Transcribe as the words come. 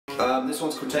This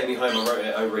one's called Take Me Home. I wrote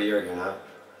it over a year ago now.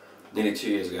 Nearly 2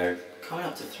 years ago. Coming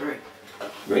up to 3.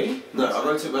 Really? No, I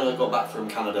wrote it when I got back from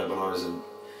Canada when I was in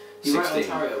 16. You wrote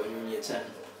Ontario when you were in year 10. I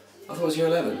thought it was year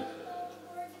 11.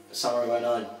 Summer of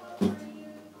 09.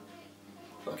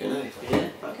 Fucking A. Yeah,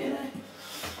 fucking A.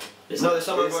 No, the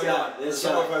summer of 09. The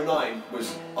summer of 09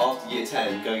 was after year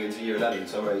 10 going into year 11,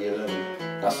 so I wrote year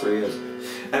 11. That's 3 years.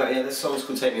 Anyway, yeah, this song's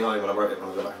called Take Me Home, and I wrote it when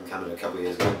I got back from Canada a couple of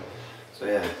years ago. So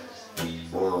yeah.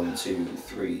 1, 2,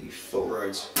 3, 4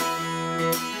 roads.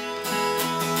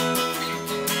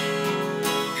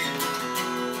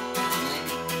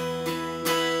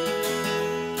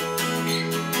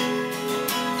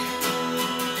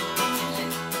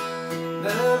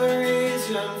 Memories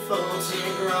and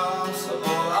photographs are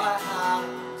all I have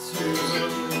to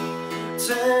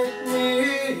take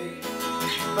me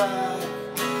back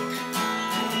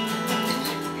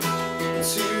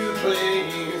to a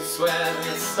place where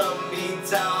the sun beat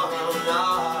down on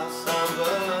our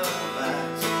summer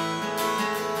backs,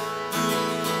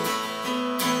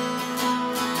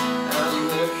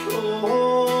 and the cold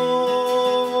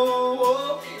water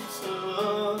fell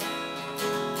off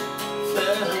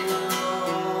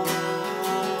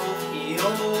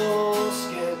your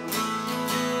skin.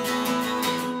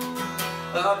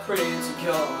 I pray to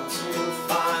God to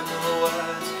find the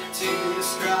words to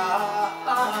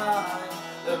describe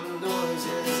the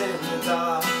noises in the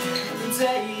dark. And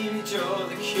David, you're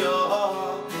the cure. I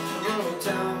wrote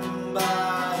down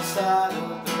by the side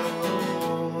of the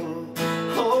road.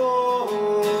 Oh,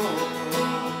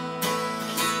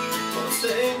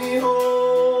 take me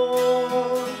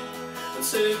home,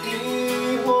 take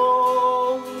me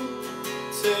home,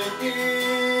 take me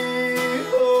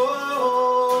home.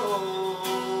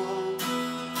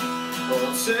 Oh,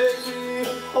 take me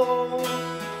home.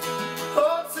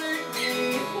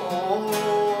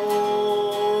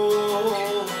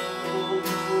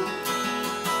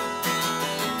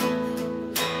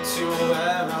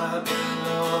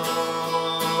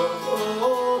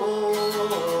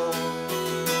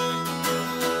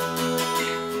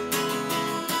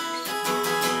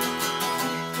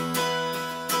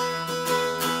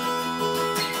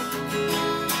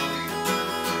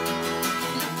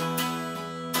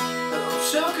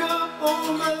 Choke up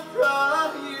on the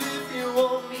pride if you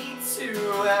want me to,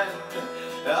 and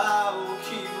I will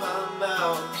keep my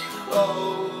mouth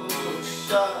closed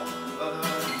shut.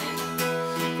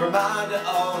 Reminder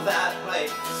of that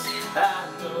place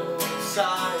and those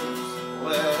times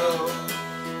will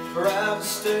forever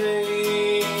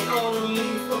stay on a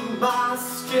leaf of my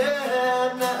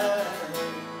skin.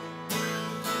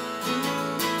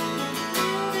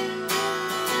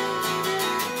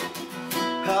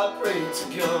 I pray to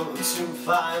God to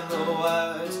find the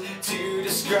words to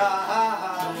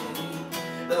describe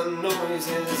the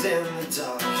noises in the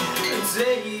dark. And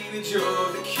David,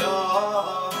 you're the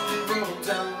cure, broke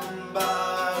down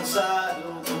by the side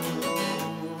of the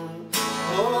road.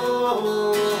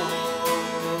 Oh,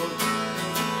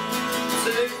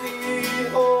 take me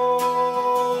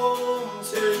home,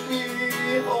 take me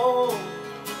home,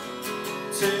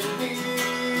 take me home.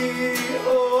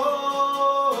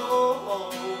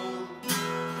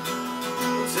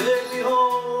 Take me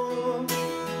home,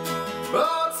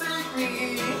 oh, take me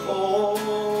home,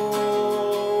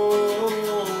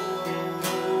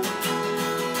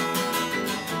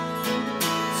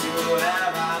 to where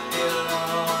I belong.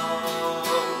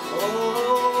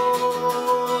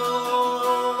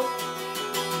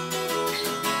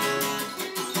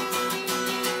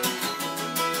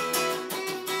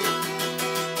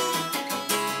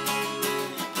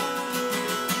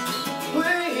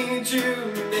 Wait you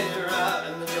nearer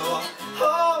and your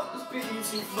heart was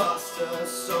beating faster,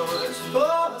 so much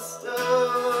faster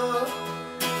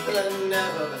than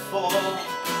ever before.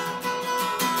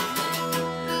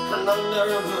 And under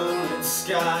a moonlit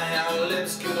sky, our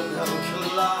lips couldn't help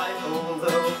collide,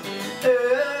 although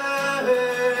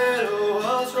it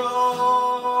was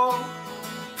wrong.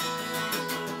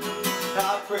 I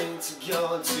pray to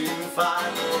God to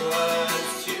find the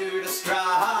words to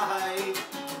describe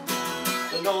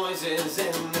the noises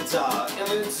in the dark, and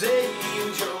the day you